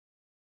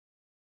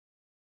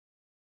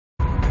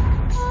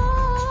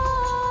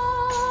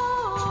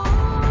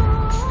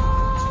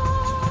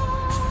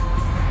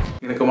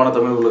நெருக்கமான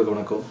தமிழர்களுக்கு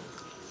வணக்கம்.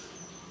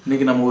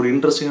 இன்னைக்கு நம்ம ஒரு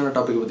இன்ட்ரெஸ்டிங்கான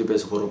டாபிக் பற்றி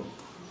பேச போகிறோம்.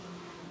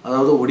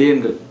 அதாவது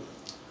ஒடியன்கள்.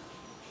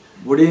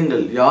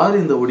 ஒடியன்கள் யார்?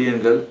 இந்த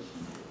ஒடியன்கள்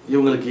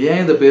இவங்களுக்கு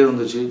ஏன் இந்த பேர்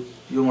வந்துச்சு,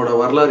 இவங்களோட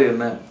வரலாறு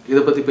என்ன,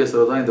 இதை பற்றி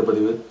பேசுகிறது தான் இந்த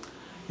பதிவு.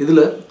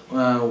 இதில்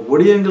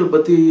ஒடியன்கள்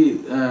பற்றி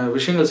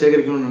விஷயங்கள்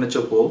சேகரிக்கணும்னு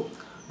நினச்சப்போ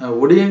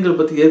ஒடியன்கள்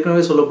பற்றி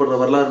ஏற்கனவே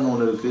சொல்லப்படுற வரலாறுன்னு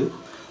ஒன்று இருக்குது.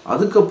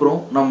 அதுக்கப்புறம்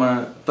நம்ம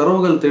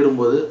தரவுகள்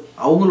தேடும்போது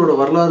அவங்களோட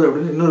வரலாறு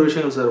அப்படின்னு இன்னொரு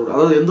விஷயங்கள் சேரப்படும்.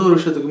 அதாவது எந்த ஒரு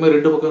விஷயத்துக்குமே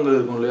ரெண்டு பக்கங்கள்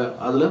இருக்கும் இல்லையா?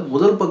 அதில்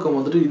முதல் பக்கம்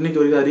வந்துட்டு இன்றைக்கி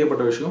வரைக்கும்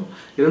அறியப்பட்ட விஷயம்,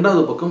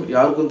 இரண்டாவது பக்கம்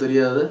யாருக்கும்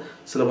தெரியாத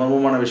சில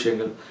மர்மமான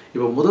விஷயங்கள்.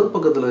 இப்போ முதல்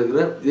பக்கத்தில்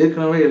இருக்கிற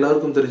ஏற்கனவே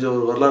எல்லாருக்கும் தெரிஞ்ச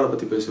ஒரு வரலாறை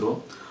பற்றி பேசுகிறோம்.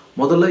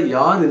 முதல்ல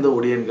யார் இந்த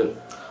ஒடியன்கள்?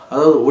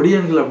 அதாவது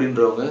ஒடியன்கள்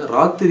அப்படின்றவங்க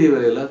ராத்திரி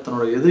வேளையில்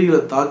தன்னோட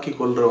எதிரிகளை தாக்கி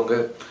கொள்றவங்க.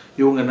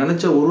 இவங்க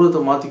நினச்ச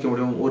உருவத்தை மாற்றிக்க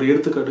முடியும். ஒரு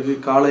எடுத்துக்காட்டுக்கு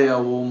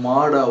காளையாவோ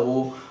மாடாவோ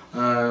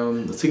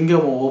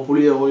சிங்கமாவோ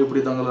புலியாவோ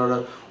இப்படி தங்களோட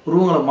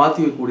உருவங்களை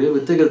மாற்றிக்கக்கூடிய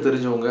வித்தைகள்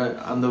தெரிஞ்சவங்க.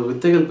 அந்த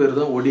வித்தைகள் பேர்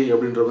தான் ஒடி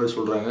அப்படின்ற மாதிரி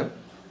சொல்கிறாங்க.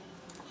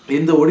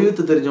 இந்த ஒடி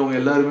வித்தை தெரிஞ்சவங்க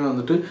எல்லாருமே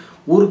வந்துட்டு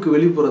ஊருக்கு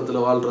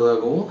வெளிப்புறத்தில்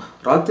வாழ்கிறதாகவும்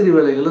ராத்திரி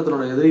வேளைகளில்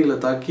தன்னோட எதிரிகளை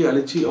தாக்கி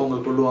அழித்து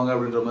அவங்க கொள்ளுவாங்க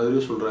அப்படின்ற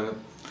மாதிரியும் சொல்கிறாங்க.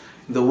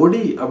 இந்த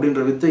ஒடி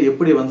அப்படின்ற வித்தை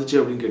எப்படி வந்துச்சு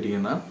அப்படின்னு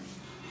கேட்டிங்கன்னா,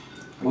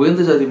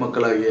 உயர்ந்த ஜாதி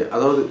மக்களாகிய,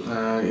 அதாவது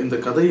இந்த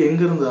கதை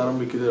எங்கேருந்து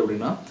ஆரம்பிக்குது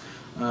அப்படின்னா,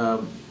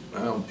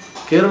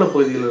 கேரள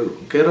பகுதியில்,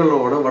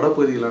 கேரளாவோட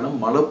வடப்பகுதிகளான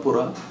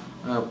மலப்புரா,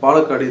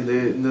 பாலக்காடு,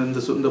 இந்த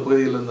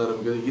பகுதியிலேருந்து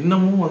ஆரம்பிக்குது.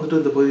 இன்னமும் வந்துட்டு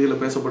இந்த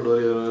பகுதியில் பேசப்பட்டு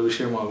வருகிற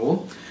விஷயமாகவும்,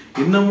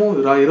 இன்னமும்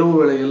இரவு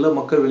வேளைகளில்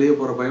மக்கள் வெளியே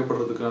போகிற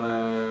பயப்படுறதுக்கான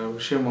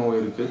விஷயமாகவும்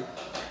இருக்குது.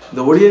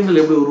 இந்த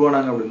ஒடியன்கள் எப்படி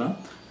உருவானாங்க அப்படின்னா,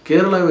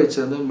 கேரளாவை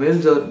சேர்ந்த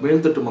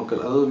மேல்தட்டு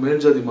மக்கள், அதாவது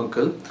மேல்ஜாதி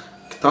மக்கள்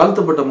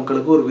தாழ்த்தப்பட்ட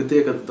மக்களுக்கு ஒரு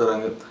வித்தையை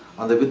கற்றுத்தராங்க.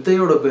 அந்த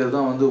வித்தையோட பேர்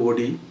தான் வந்து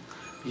ஒடி.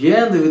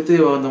 ஏன் அந்த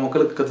வித்தையை அந்த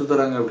மக்களுக்கு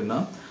கற்றுத்தராங்க அப்படின்னா,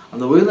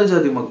 அந்த உயர்ந்த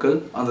ஜாதி மக்கள்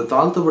அந்த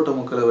தாழ்த்தப்பட்ட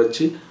மக்களை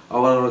வச்சு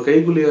அவரோட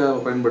கைக்குலியாக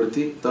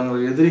பயன்படுத்தி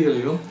தங்களோட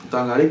எதிரிகளையும்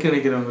தாங்க அழிக்க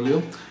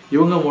நினைக்கிறவங்களையும்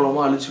இவங்க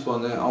மூலமாக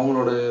அழிச்சுப்பாங்க,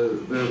 அவங்களோட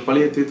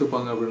பழியை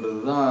தீர்த்துப்பாங்க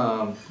அப்படின்றது தான்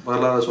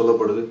வரலாறு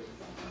சொல்லப்படுது.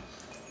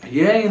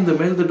 ஏன் இந்த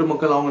மேல்தட்டு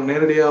மக்கள் அவங்க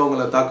நேரடியாக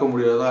அவங்கள தாக்க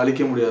முடியாதா,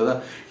 அழிக்க முடியாதா,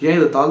 ஏன்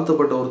இதை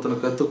தாழ்த்தப்பட்ட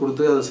ஒருத்தனுக்கு கற்றுக்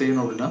கொடுத்து அதை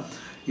செய்யணும் அப்படின்னா,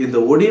 இந்த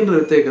ஒடின்ற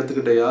வித்தையை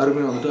கற்றுக்கிட்ட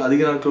யாருமே வந்துட்டு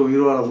அதிக நாட்கள்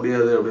உயிர் வாழ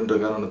முடியாது அப்படின்ற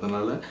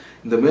காரணத்தினால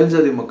இந்த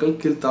மேல்ஜாதி மக்கள்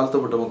கீழ்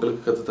தாழ்த்தப்பட்ட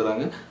மக்களுக்கு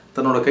கற்றுத்தராங்க.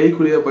 தன்னோட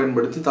கைக்குலியாக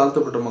பயன்படுத்தி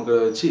தாழ்த்தப்பட்ட மக்களை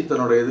வச்சு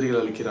தன்னோட எதிரிகளை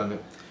அழிக்கிறாங்க.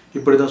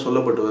 இப்படி தான்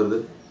சொல்லப்பட்டு வருது.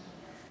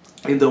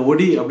 இந்த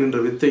ஒடி அப்படின்ற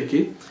வித்தைக்கு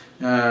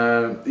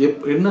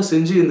என்ன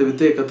செஞ்சு இந்த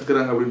வித்தையை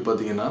கற்றுக்கிறாங்க அப்படின்னு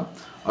பார்த்தீங்கன்னா,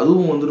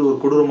 அதுவும் வந்துட்டு ஒரு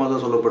கொடூரமாக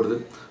தான் சொல்லப்படுது.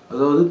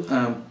 அதாவது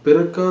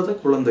பிறக்காத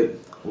குழந்தை,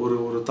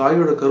 ஒரு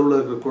தாயோட கருவில்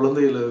இருக்கிற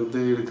குழந்தையில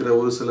இருக்கிற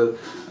ஒரு சில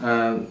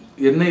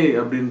எண்ணெய்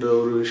அப்படின்ற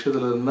ஒரு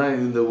விஷயத்துல இருந்தால்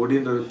இந்த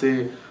ஒடின்ற வித்தையை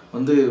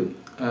வந்து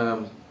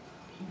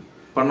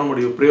பண்ண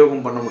முடியும்,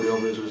 பிரயோகம் பண்ண முடியும்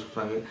அப்படின்னு சொல்லி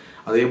சொல்கிறாங்க.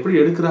 அதை எப்படி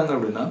எடுக்கிறாங்க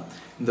அப்படின்னா,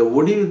 இந்த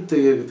ஒடி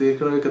வித்தையை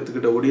ஏற்கனவே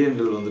கற்றுக்கிட்ட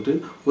ஒடியன்கள் வந்துட்டு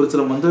ஒரு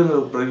சில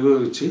மந்திரங்களை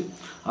பிரயோகித்து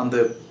அந்த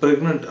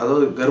ப்ரெக்னென்ட்,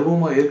 அதாவது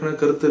கர்ப்பமாக ஏற்கனவே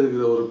கருத்து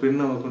இருக்கிற ஒரு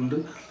பெண்ணை கொண்டு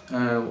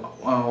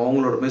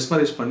அவங்களோட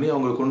மெஸ்மரைஸ் பண்ணி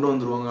அவங்களை கொண்டு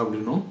வந்துடுவாங்க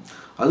அப்படின்னும்,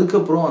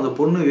 அதுக்கப்புறம் அந்த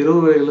பொண்ணு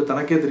இரவு வேளையில்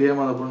தனக்கே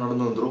தெரியாமல் அந்த பொண்ணு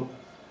நடந்து வந்துடும்.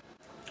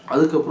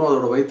 அதுக்கப்புறம்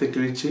அதோட வயிற்றை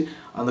கிழித்து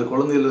அந்த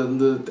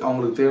குழந்தையிலேருந்து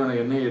அவங்களுக்கு தேவையான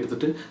எண்ணெயை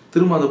எடுத்துகிட்டு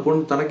திரும்ப அந்த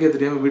பொண்ணு தனக்கே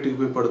தெரியாமல் வீட்டுக்கு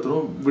போய்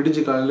படுத்துடும்,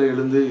 விடிஞ்சு காலையில்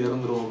எழுந்து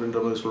இறந்துடும் அப்படின்ற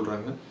மாதிரி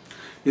சொல்கிறாங்க.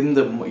 இந்த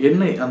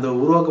எண்ணெய், அந்த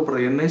உருவாக்கப்படுற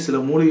எண்ணெய் சில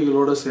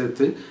மூலிகைகளோடு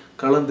சேர்த்து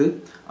கலந்து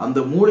அந்த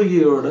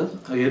மூலிகையோட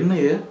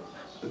எண்ணெயை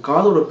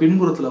காதோட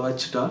பின்புறத்தில்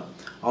வச்சுட்டா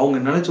அவங்க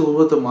நினச்ச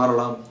உருவத்தை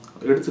மாறலாம்.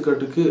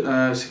 எடுத்துக்காட்டுக்கு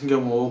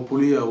சிங்கமாவோ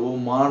புலியாவோ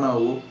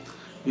மானாவோ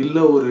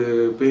இல்லை ஒரு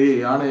பெரிய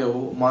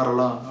யானையாவோ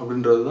மாறலாம்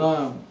அப்படின்றது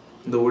தான்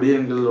இந்த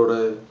ஒடியன்களோட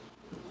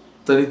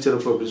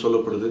தனிச்சிறப்பு அப்படி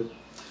சொல்லப்படுது.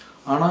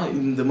 ஆனால்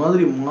இந்த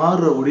மாதிரி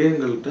மாறுற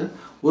ஒடியன்கள்கிட்ட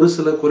ஒரு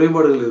சில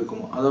குறைபாடுகள்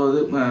இருக்குமா. அதாவது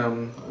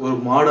ஒரு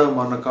மாடாக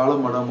மாறின காளை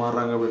மாடாக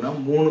மாறுறாங்க அப்படின்னா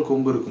 3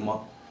 கொம்பு இருக்குமா.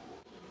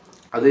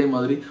 அதே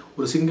மாதிரி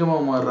ஒரு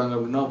சிங்கமாக மாறுறாங்க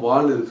அப்படின்னா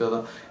வால்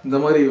இருக்காதான். இந்த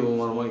மாதிரி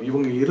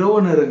இவங்க இரவு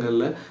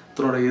நேரங்களில்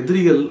தன்னோட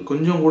எதிரிகள்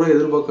கொஞ்சம் கூட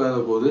எதிர்பார்க்காத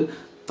போது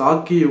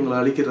தாக்கி இவங்களை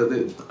அழிக்கிறது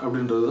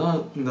அப்படின்றது தான்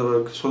இந்த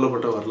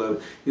சொல்லப்பட்ட வரலாறு.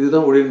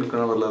 இதுதான்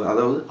ஒடியன்களுக்கான வரலாறு.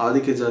 அதாவது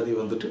ஆதிக்க ஜாதி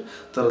வந்துட்டு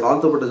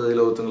தாழ்த்தப்பட்ட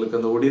ஜாதியில் ஒருத்தங்களுக்கு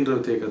அந்த ஒடின்ற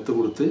வித்தையை கற்றுக்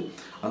கொடுத்து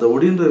அந்த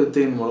ஒடின்ற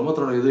வித்தையின் மூலமாக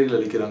தன்னோட எதிரிகளை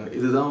அழிக்கிறாங்க.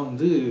 இதுதான்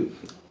வந்து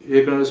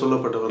ஏற்கனவே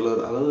சொல்லப்பட்ட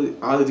வரலாறு. அதாவது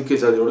ஆதிக்க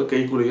ஜாதியோட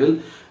கைக்குலிகள்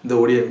இந்த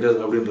ஒடியன்கள்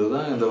அப்படின்றது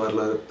தான் இந்த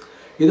வரலாறு.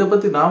 இதை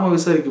பற்றி நாம்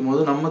விசாரிக்கும்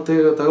போது, நம்ம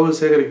தகவல்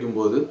சேகரிக்கும்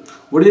போது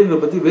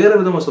ஒடியன்கள் பற்றி வேறு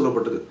விதமாக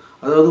சொல்லப்பட்டது.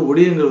 அதாவது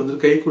ஒடியன்கள் வந்து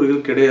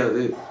கைக்குலிகள்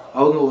கிடையாது,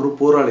 அவங்க ஒரு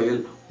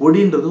போராளிகள்.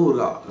 ஒடின்றது ஒரு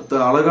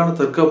அழகான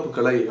தற்காப்பு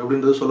கலை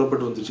அப்படின்றது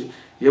சொல்லப்பட்டு வந்துச்சு.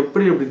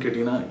 எப்படி அப்படின்னு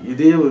கேட்டிங்கன்னா,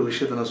 இதே ஒரு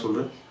விஷயத்த நான்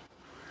சொல்கிறேன்.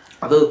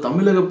 அதாவது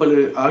தமிழக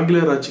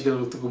ஆங்கிலேயர்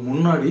ஆட்சிகளுக்கு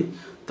முன்னாடி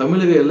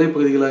தமிழக எல்லை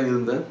பகுதிகளாக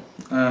இருந்த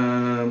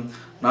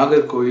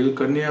நாகர்கோவில்,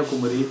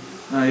 கன்னியாகுமரி,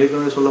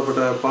 ஏற்கனவே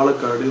சொல்லப்பட்ட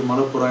பாலக்காடு,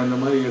 மலப்புரா, இந்த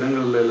மாதிரி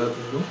இடங்கள்ல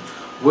எல்லாத்துக்கும்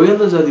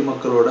உயர்ந்த ஜாதி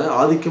மக்களோட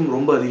ஆதிக்கம்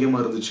ரொம்ப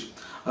அதிகமாக இருந்துச்சு.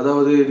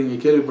 அதாவது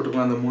நீங்கள்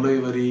கேள்விப்பட்டிருக்கலாம், அந்த முலை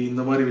வரி,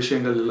 இந்த மாதிரி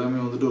விஷயங்கள் எல்லாமே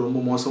வந்துட்டு ரொம்ப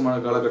மோசமான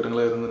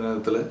காலகட்டங்களாக இருந்த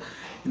நேரத்தில்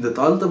இந்த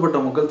தாழ்த்தப்பட்ட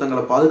மக்கள்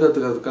தங்களை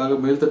பாதுகாத்துக்கிறதுக்காக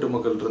மேல்தட்டு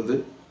மக்கள் இருந்து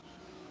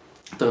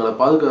தங்களை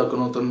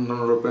பாதுகாக்கணும்,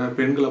 தன்னோட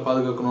பெண்களை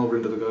பாதுகாக்கணும்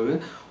அப்படின்றதுக்காக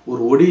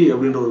ஒரு ஒடி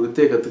அப்படின்ற ஒரு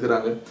வித்தையை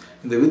கற்றுக்கிறாங்க.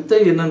 இந்த வித்தை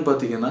என்னன்னு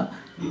பார்த்தீங்கன்னா,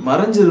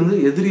 மறைஞ்சிருந்து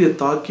எதிரியை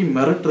தாக்கி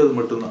மிரட்டுறது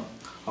மட்டும்தான்.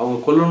 அவங்க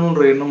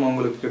கொல்லணுன்ற எண்ணம்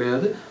அவங்களுக்கு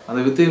கிடையாது. அந்த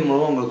வித்தையின்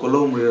மூலம் அவங்களை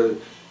கொல்லவும் முடியாது.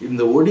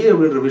 இந்த ஒடி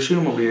அப்படின்ற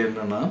விஷயம் அப்படி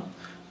என்னன்னா,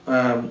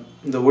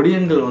 இந்த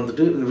ஒடியன்கள்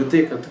வந்துட்டு இந்த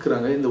வித்தையை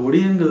கற்றுக்குறாங்க. இந்த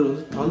ஒடியன்கள்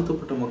வந்து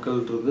தாழ்த்தப்பட்ட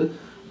மக்கள்ன்றது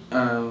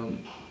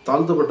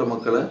தாழ்த்தப்பட்ட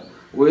மக்களை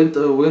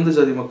உயர்ந்த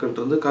ஜாதி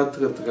மக்கள்கிட்ட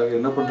காத்துக்கிறதுக்காக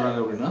என்ன பண்ணுறாங்க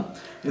அப்படின்னா,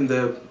 இந்த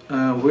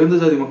உயர்ந்த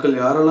ஜாதி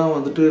மக்கள் யாரெல்லாம்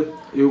வந்துட்டு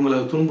இவங்களை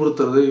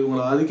துன்புறுத்துறது,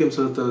 இவங்களை ஆதிக்கம்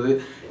செலுத்துறது,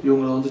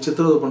 இவங்களை வந்து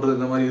சித்திரவதை பண்ணுறது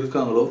இந்த மாதிரி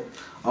இருக்காங்களோ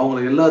அவங்கள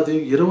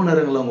எல்லாத்தையும் இரவு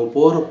நேரங்களில் அவங்க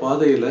போகிற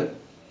பாதையில்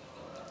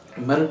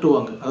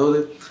மிரட்டுவாங்க. அதாவது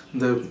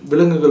இந்த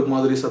விலங்குகள்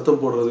மாதிரி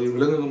சத்தம் போடுறது,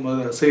 விலங்குகள்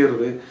மாதிரி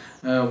அசைகிறது,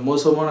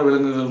 மோசமான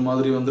விலங்குகள்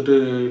மாதிரி வந்துட்டு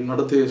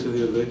நடத்தை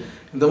செய்கிறது,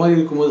 இந்த மாதிரி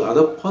இருக்கும்போது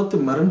அதை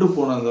பார்த்து மிரண்டு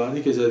போன அந்த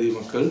ஆதிக்க ஜாதி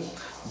மக்கள்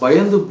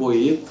பயந்து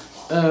போய்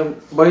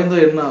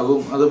பயந்தால் என்ன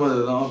ஆகும், அது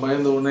மாதிரி தான்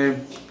பயந்த உடனே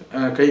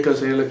கை கால்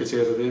செயலுக்கு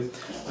செய்கிறது,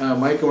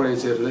 மயக்கமடைய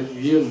செய்கிறது,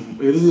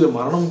 இறுதியில்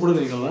மரணம் கூட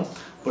நிகழலாம்.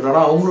 பட்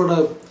ஆனால் அவங்களோட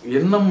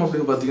எண்ணம்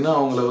அப்படின்னு பார்த்தீங்கன்னா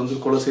அவங்கள வந்து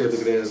கொலை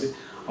செய்கிறது கிடையாது.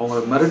 அவங்கள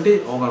மிரட்டி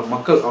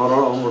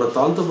அவங்களோட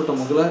தாழ்த்தப்பட்ட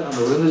மக்களை அந்த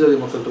உயர்ந்த ஜாதி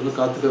மக்கள்கிட்ட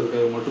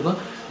காத்துக்கிறதுக்காக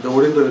மட்டும்தான் இந்த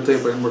ஒடின்ற வித்தையை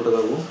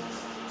பயன்பட்டதாகவும்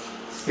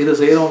இதை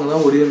செய்கிறவங்க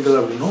தான் ஒடியன்கள்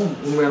அப்படின்னும்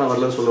உண்மையான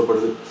வரலாறு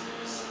சொல்லப்படுது.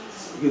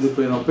 இது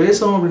இப்போ நான்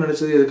பேசணும் அப்படின்னு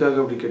நினச்சது எதுக்காக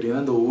அப்படின்னு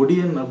கேட்டிங்கன்னா, இந்த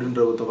ஒடியன்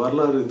அப்படின்ற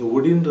வரலாறு, இந்த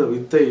ஒடின்ற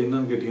வித்தை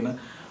என்னன்னு கேட்டிங்கன்னா,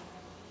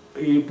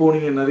 இப்போது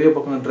நீங்கள் நிறைய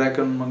பக்கம்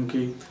ட்ராகன்,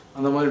 மங்கி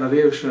அந்த மாதிரி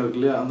நிறைய விஷயம் இருக்கு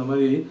இல்லையா, அந்த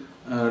மாதிரி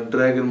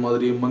ட்ராகன்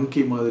மாதிரி,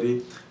 மங்கி மாதிரி,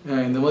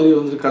 இந்த மாதிரி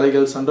வந்துட்டு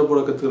கலைகள் சண்டை போட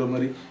கற்றுக்கிற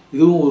மாதிரி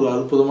இதுவும் ஒரு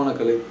அற்புதமான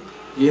கலை.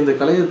 இந்த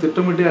கலையை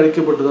திட்டமிட்டே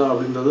அழிக்கப்பட்டதா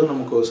அப்படின்றது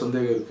நமக்கு ஒரு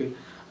சந்தேகம் இருக்குது.